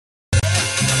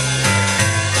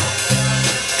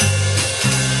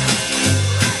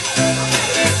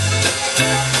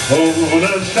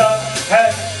shoulder shot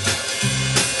hat,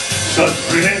 such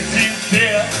pretty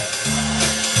hair,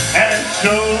 and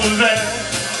shows that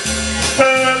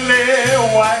pearly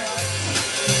white,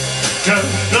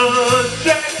 just a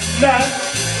jackknife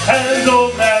has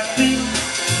old Mack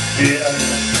here,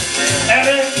 and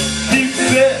it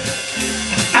keeps it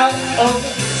out of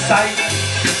sight.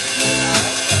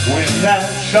 When that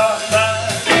shot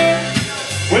line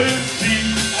with his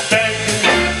teeth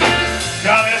banging,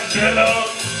 got his pillow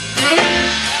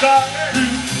start to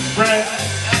spread,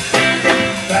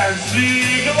 and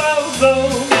see about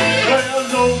those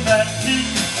where's old Mack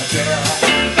there.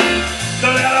 So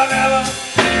that I never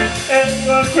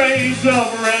ever crazy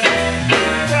of red.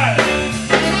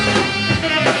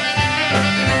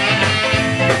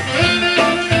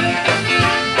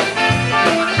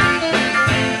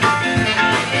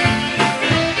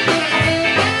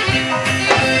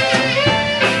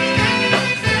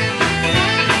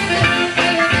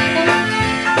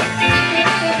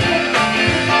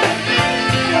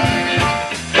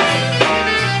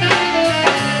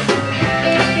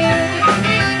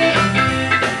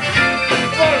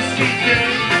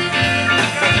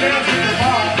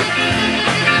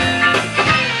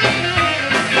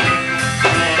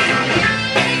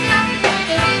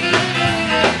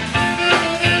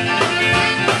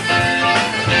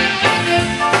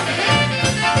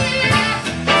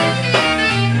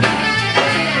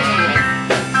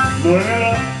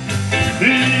 Well,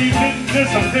 he didn't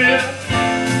disappear.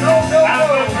 I'm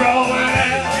a growing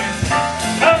out.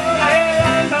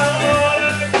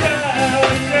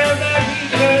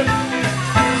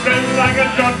 Straight like a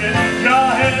drunken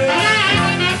jarhead.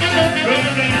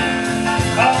 Couldn't be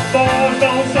our boys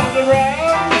on something wrong.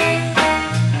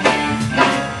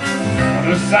 On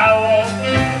the sidewalk,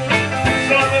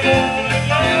 something more than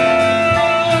love.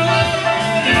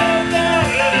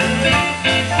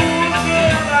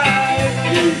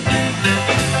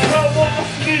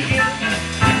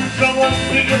 Someone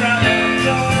sneaking around the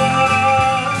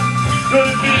yard. Could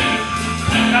it be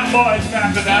that boy's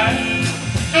time tonight?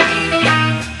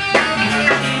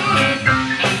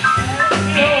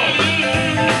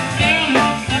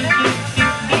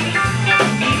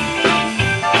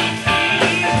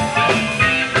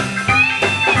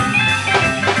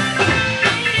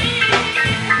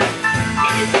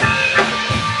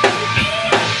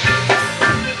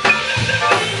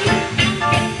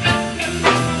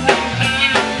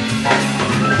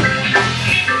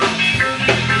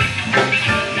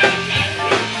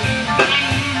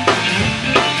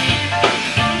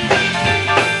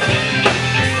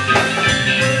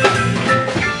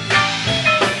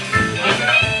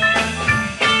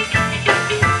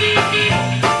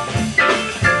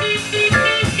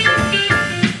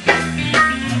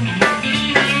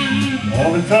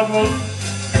 Tumble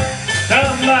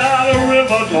down by the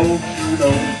river, don't you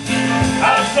know? I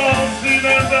saw see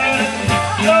them there,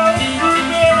 go through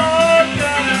the hard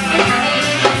time.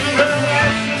 Well, I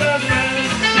should have been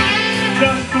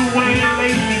just the way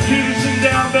Lady Peterson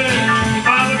down there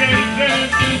by the gate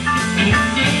there.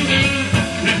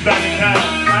 He's back in town,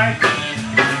 right?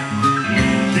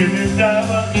 Jimmy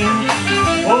Diver,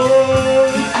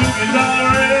 oh, the super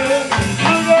diary.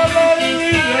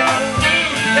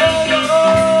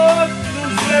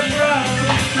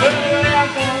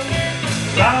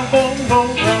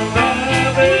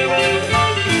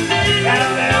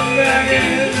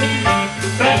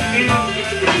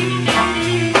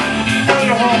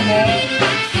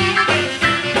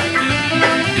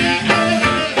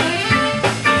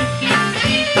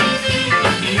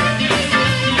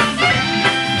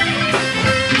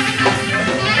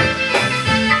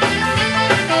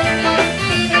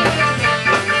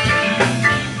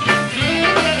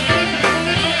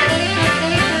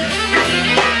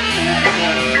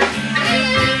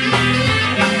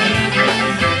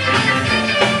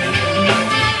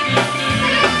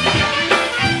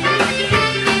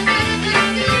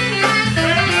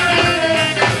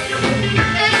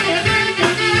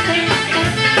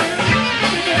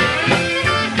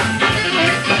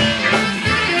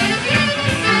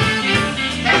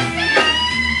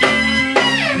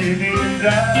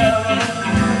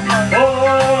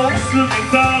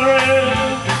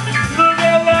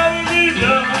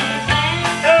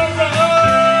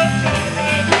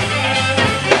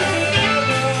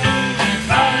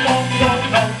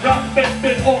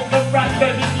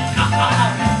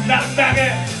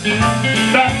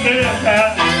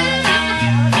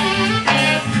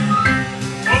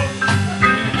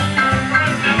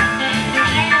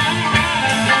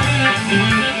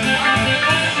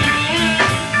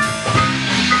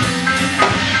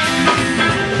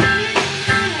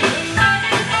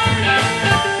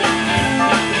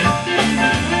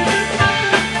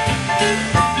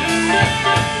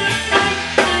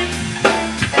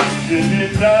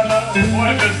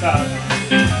 Boy, this time.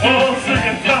 Oh,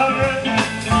 singing comrade.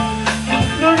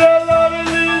 Look at all of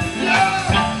these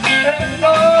and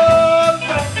all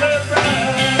the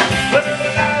friends. Look at the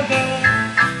dancers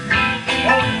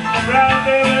around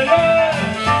every day.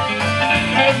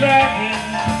 And back in.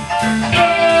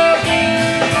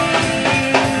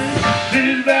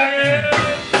 She's back in.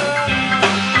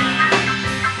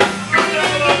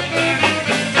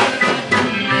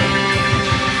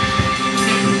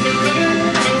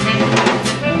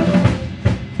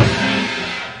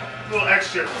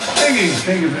 Extra.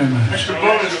 Thank you very much. Extra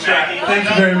bonus track. Thank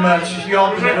you very much. You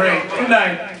all been great. Good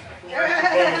night.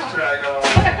 Bonus track.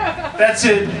 That's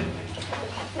it.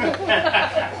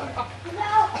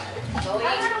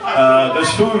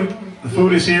 There's food. The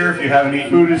food is here. If you haven't eaten,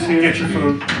 food is here. Get your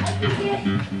food.